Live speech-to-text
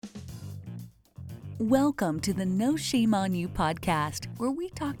Welcome to the No Shame on You podcast, where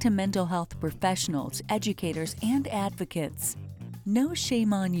we talk to mental health professionals, educators, and advocates. No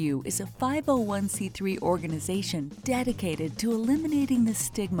Shame on You is a 501c3 organization dedicated to eliminating the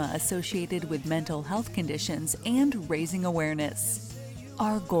stigma associated with mental health conditions and raising awareness.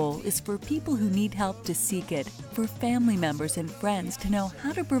 Our goal is for people who need help to seek it, for family members and friends to know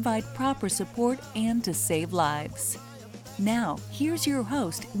how to provide proper support and to save lives. Now, here's your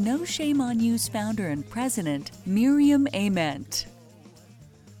host, No Shame on You's founder and president, Miriam Ament.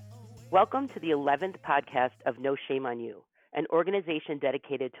 Welcome to the 11th podcast of No Shame on You, an organization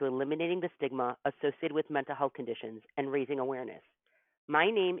dedicated to eliminating the stigma associated with mental health conditions and raising awareness.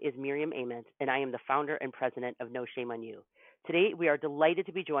 My name is Miriam Ament, and I am the founder and president of No Shame on You. Today, we are delighted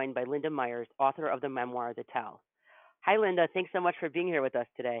to be joined by Linda Myers, author of the memoir, The Tell. Hi, Linda. Thanks so much for being here with us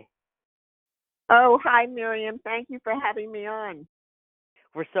today. Oh, hi, Miriam. Thank you for having me on.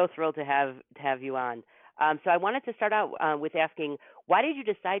 We're so thrilled to have you on. So I wanted to start out with asking, why did you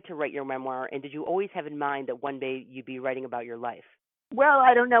decide to write your memoir, and did you always have in mind that one day you'd be writing about your life? Well,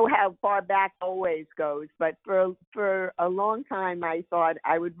 I don't know how far back always goes, but for a long time I thought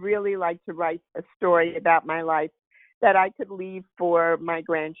I would really like to write a story about my life that I could leave for my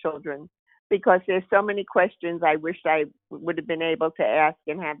grandchildren, because there's so many questions I wish I would have been able to ask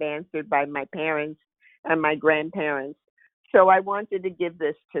and have answered by my parents and my grandparents. So I wanted to give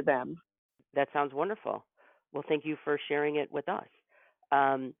this to them. That sounds wonderful. Well, thank you for sharing it with us.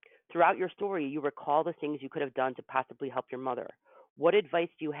 Throughout your story, you recall the things you could have done to possibly help your mother. What advice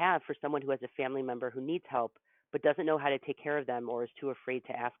do you have for someone who has a family member who needs help but doesn't know how to take care of them or is too afraid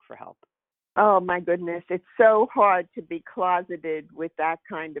to ask for help? Oh, my goodness. It's so hard to be closeted with that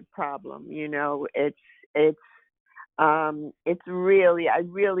kind of problem. You know, it's really, I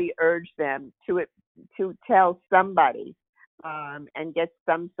really urge them to tell somebody and get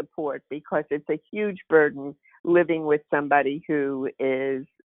some support, because it's a huge burden living with somebody who is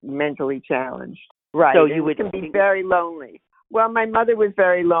mentally challenged. Right. So it can be very lonely. Well, my mother was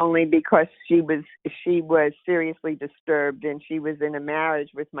very lonely because she was seriously disturbed, and she was in a marriage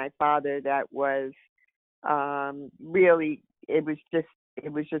with my father that was really, it was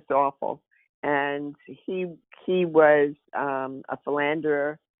just awful. And he was a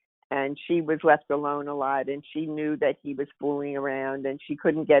philanderer, and she was left alone a lot, and she knew that he was fooling around, and she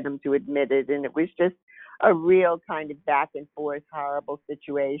couldn't get him to admit it, and it was just a real kind of back and forth horrible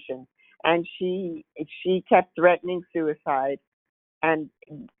situation. And she kept threatening suicide, and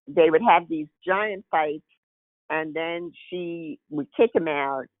they would have these giant fights, and then she would kick him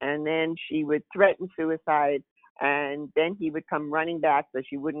out, and then she would threaten suicide, and then he would come running back so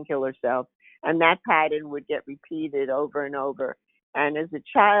she wouldn't kill herself. And that pattern would get repeated over and over. And as a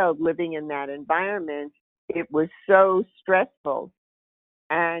child living in that environment, it was so stressful.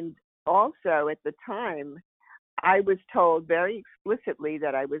 And also at the time, I was told very explicitly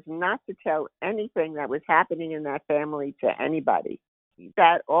that I was not to tell anything that was happening in that family to anybody.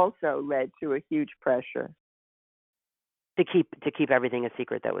 That also led to a huge pressure. To keep everything a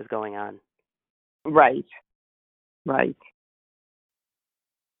secret that was going on. Right.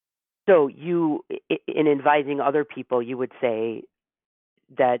 So you, in advising other people, you would say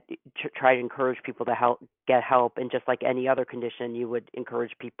that try to encourage people to get help, and just like any other condition, you would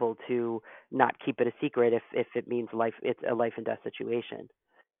encourage people to not keep it a secret if it means it's a life and death situation.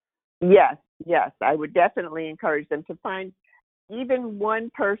 Yes, I would definitely encourage them to find even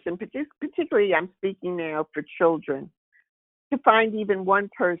one person, particularly I'm speaking now for children, to find even one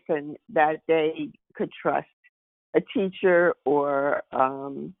person that they could trust, a teacher or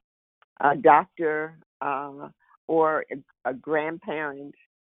a doctor or a grandparent,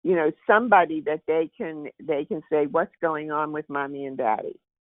 you know, somebody that they can say, what's going on with mommy and daddy?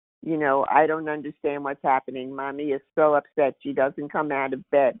 You know, I don't understand what's happening. Mommy is so upset. She doesn't come out of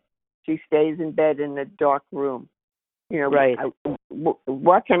bed. She stays in bed in a dark room. You know, right.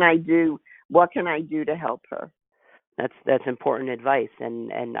 What can I do? What can I do to help her? That's important advice,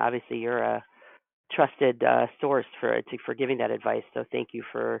 and obviously you're a trusted source for giving that advice. So thank you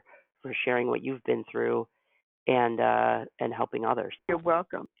for sharing what you've been through and helping others. You're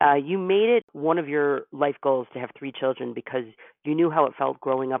welcome. You made it one of your life goals to have 3 children because you knew how it felt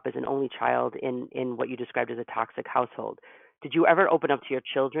growing up as an only child in what you described as a toxic household. Did you ever open up to your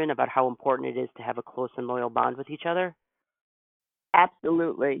children about how important it is to have a close and loyal bond with each other?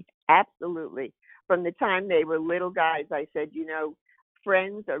 Absolutely. From the time they were little guys, I said, you know,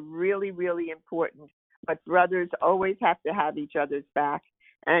 friends are really, really important, but brothers always have to have each other's back.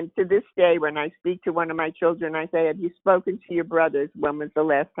 And to this day, when I speak to one of my children, I say, have you spoken to your brothers? When was the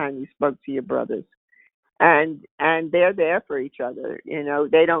last time you spoke to your brothers? and they're there for each other. You know,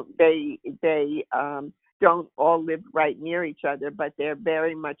 they don't all live right near each other, but they're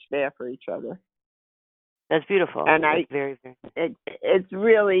very much there for each other. That's beautiful. And That's very, very. it's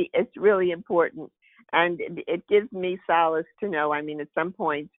really important, and it gives me solace to know. I mean, at some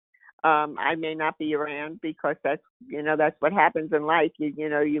point, I may not be around because that's what happens in life.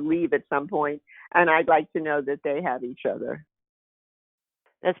 You leave at some point, and I'd like to know that they have each other.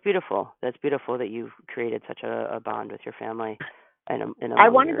 That's beautiful. That's beautiful that you've created such a bond with your family. And I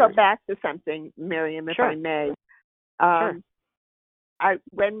want to go back to something, Miriam, if Sure. I may. Sure.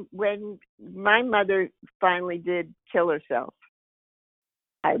 When my mother finally did kill herself,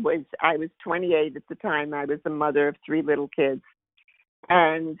 I was 28 at the time. I was the mother of 3 little kids,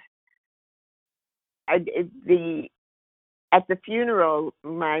 and at the funeral,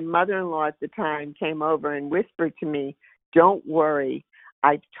 my mother-in-law at the time came over and whispered to me, "Don't worry,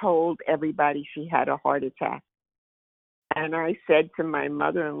 I've told everybody she had a heart attack." And I said to my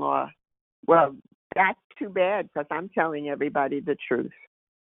mother-in-law, "Well, that's too bad because I'm telling everybody the truth."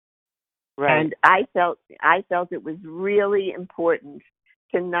 Right. And I felt it was really important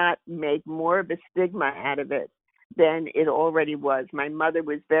to not make more of a stigma out of it than it already was. My mother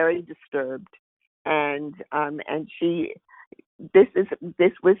was very disturbed, and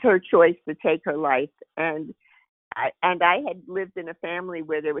this was her choice to take her life, and I had lived in a family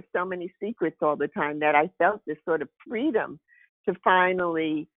where there were so many secrets all the time that I felt this sort of freedom to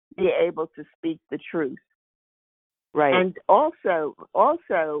finally be able to speak the truth. Right. And also,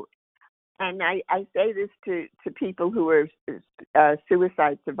 and I say this to people who are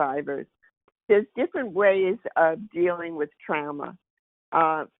suicide survivors, there's different ways of dealing with trauma.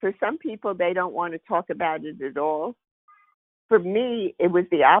 For some people, they don't want to talk about it at all. For me, it was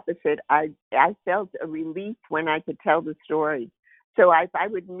the opposite. I felt a relief when I could tell the story. So if I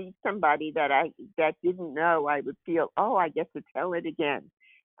would meet somebody that didn't know, I would feel, oh, I get to tell it again.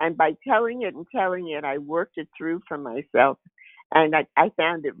 And by telling it, I worked it through for myself, and I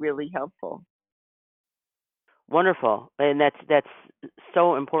found it really helpful. Wonderful, and that's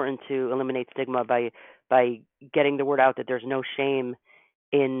so important to eliminate stigma by getting the word out that there's no shame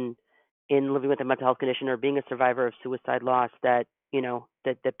in living with a mental health condition or being a survivor of suicide loss. That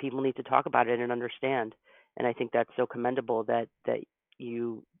that people need to talk about it and understand. And I think that's so commendable that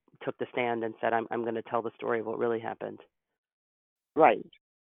you took the stand and said, I'm going to tell the story of what really happened. Right.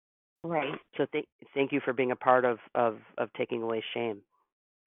 So thank you for being a part of taking away shame.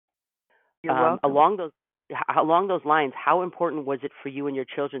 You're welcome. Along those lines, how important was it for you and your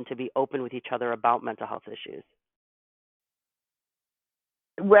children to be open with each other about mental health issues?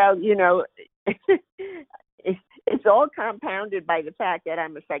 Well, it's all compounded by the fact that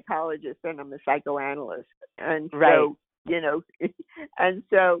I'm a psychologist and I'm a psychoanalyst, and right. So and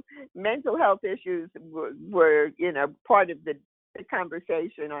so mental health issues were part of the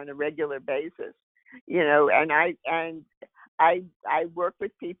conversation on a regular basis, and I work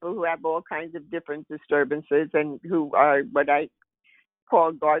with people who have all kinds of different disturbances and who are what I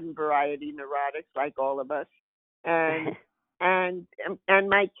call garden variety neurotics, like all of us, and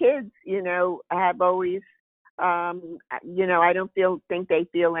my kids, have always, I don't think they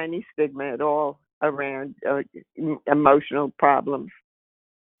feel any stigma at all around emotional problems.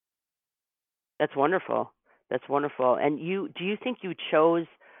 That's wonderful. And do you think you chose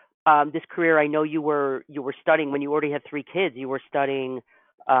this career? I know you were studying when you already had 3 kids. You were studying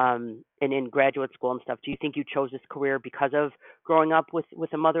and in graduate school and stuff. Do you think you chose this career because of growing up with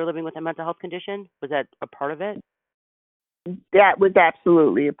a mother living with a mental health condition? Was that a part of it? That was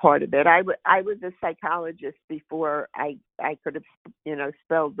absolutely a part of it. I was a psychologist before I could have,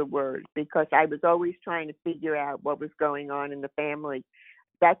 spelled the word, because I was always trying to figure out what was going on in the family.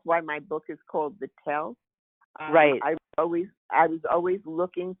 That's why my book is called The Tell. Right. I was always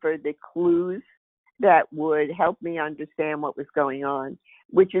looking for the clues that would help me understand what was going on,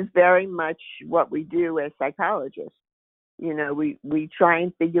 which is very much what we do as psychologists. We try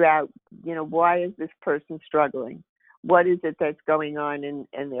and figure out, why is this person struggling? What is it that's going on in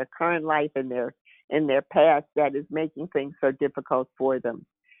their current life and in their past that is making things so difficult for them?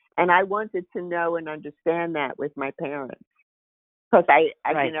 And I wanted to know and understand that with my parents, because I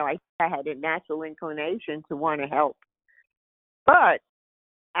had a natural inclination to want to help, but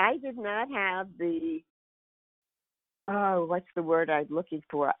I did not have what's the word I'm looking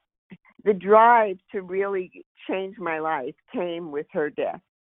for? The drive to really change my life came with her death.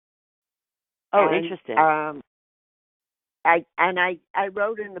 Oh, interesting. I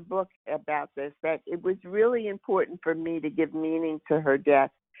wrote in the book about this, that it was really important for me to give meaning to her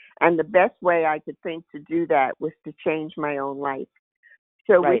death. And the best way I could think to do that was to change my own life,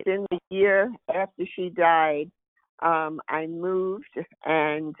 So Right. within the year after she died, I moved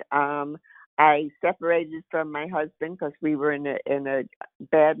and I separated from my husband because we were in a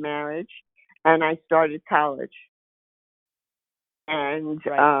bad marriage, and I started college. And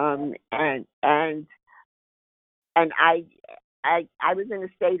Right. and I was in a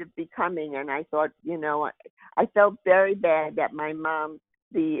state of becoming, and I thought, I felt very bad that my mom,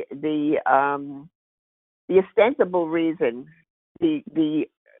 the ostensible reason, the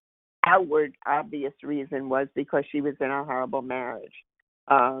outward obvious reason was because she was in a horrible marriage.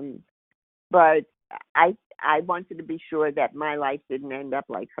 Um, but I wanted to be sure that my life didn't end up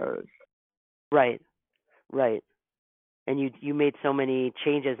like hers. Right. Right. And you made so many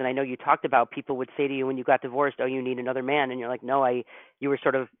changes, and I know you talked about people would say to you when you got divorced, "Oh, you need another man," and you're like, "No, you were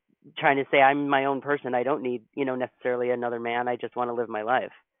sort of trying to say I'm my own person. I don't need, necessarily another man. I just want to live my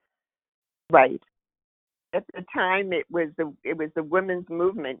life." Right. At the time, it was the women's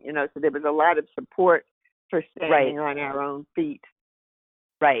movement, so there was a lot of support for Right. standing on our own feet.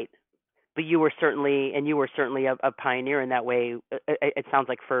 Right. But you were certainly a pioneer in that way. It sounds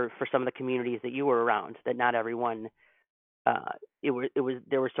like for some of the communities that you were around, that not everyone it was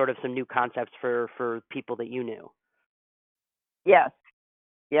there were sort of some new concepts for people that you knew. Yes,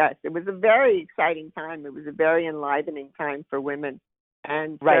 yes, it was a very exciting time. It was a very enlivening time for women,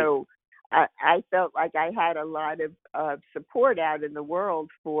 and Right. so I felt like I had a lot of support out in the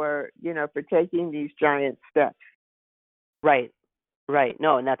world for taking these giant steps. Right. Right.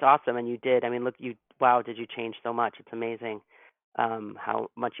 No, and that's awesome. And you did. I mean, look, wow, did you change so much? It's amazing how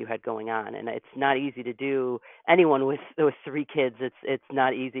much you had going on. And it's not easy to do. Anyone with three kids, it's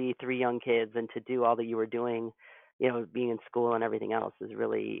not easy, three young kids, and to do all that you were doing, being in school and everything else is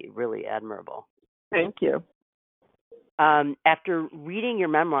really, really admirable. Thank you. After reading your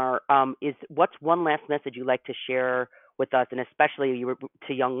memoir, what's one last message you'd like to share with us, and especially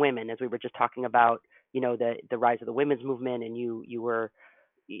to young women, as we were just talking about, the rise of the women's movement, and you were,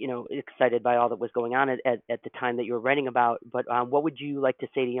 excited by all that was going on at the time that you were writing about. But what would you like to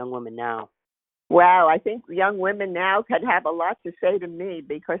say to young women now? Wow, I think young women now could have a lot to say to me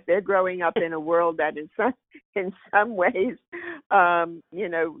because they're growing up in a world that in some ways,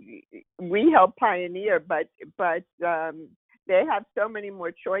 we help pioneer, but they have so many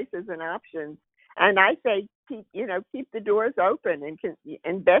more choices and options. And I say keep the doors open and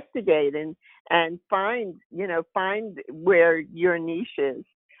investigate and find where your niche is.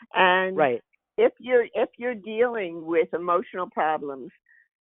 And Right. if you're dealing with emotional problems,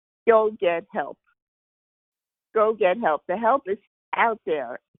 go get help. Go get help. The help is out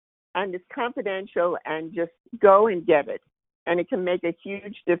there and it's confidential, and just go and get it. And it can make a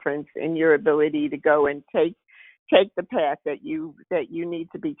huge difference in your ability to go and take the path that you need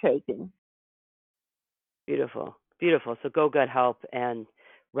to be taking. Beautiful. Beautiful. So go get help, and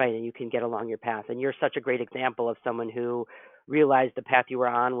right, and you can get along your path. And you're such a great example of someone who realized the path you were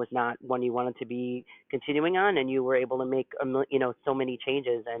on was not one you wanted to be continuing on, and you were able to make so many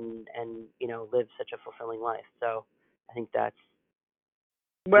changes and live such a fulfilling life. So I think that's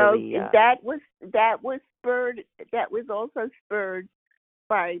Well, really that was also spurred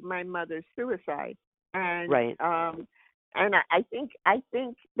by my mother's suicide. And right. I think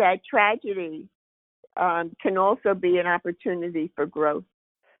that tragedy can also be an opportunity for growth.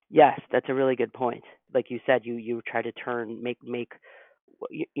 Yes, that's a really good point. Like you said, you try to make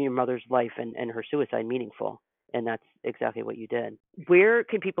your mother's life and her suicide meaningful, and that's exactly what you did. Where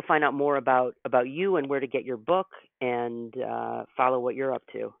can people find out more about you, and where to get your book and follow what you're up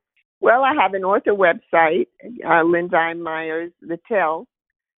to? Well, I have an author website, Linda I. Myers, The Tell.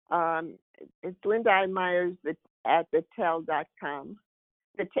 It's Linda I. Myers at thetell.com.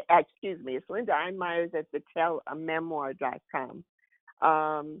 Excuse me, it's Linda I. Myers at thetellamemoir.com.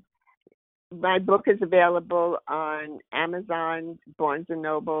 My book is available on Amazon, Barnes and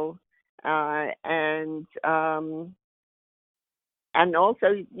Noble, and also,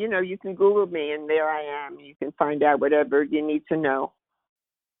 you can Google me, and there I am. You can find out whatever you need to know.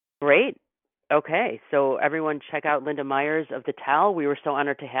 Great. Okay, so everyone check out Linda Myers of The Tell. We were so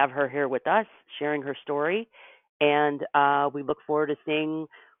honored to have her here with us, sharing her story, and we look forward to seeing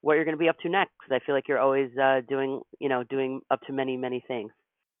what you're going to be up to next. Because I feel like you're always doing up to many, many things.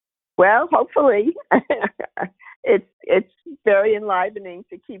 Well, hopefully, it's very enlivening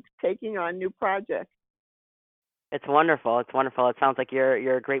to keep taking on new projects. It's wonderful. It's wonderful. It sounds like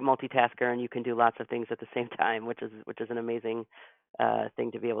you're a great multitasker, and you can do lots of things at the same time, which is an amazing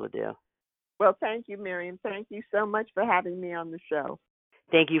thing to be able to do. Well, thank you, Miriam. Thank you so much for having me on the show.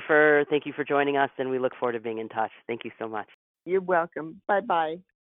 Thank you for joining us, and we look forward to being in touch. Thank you so much. You're welcome. Bye-bye.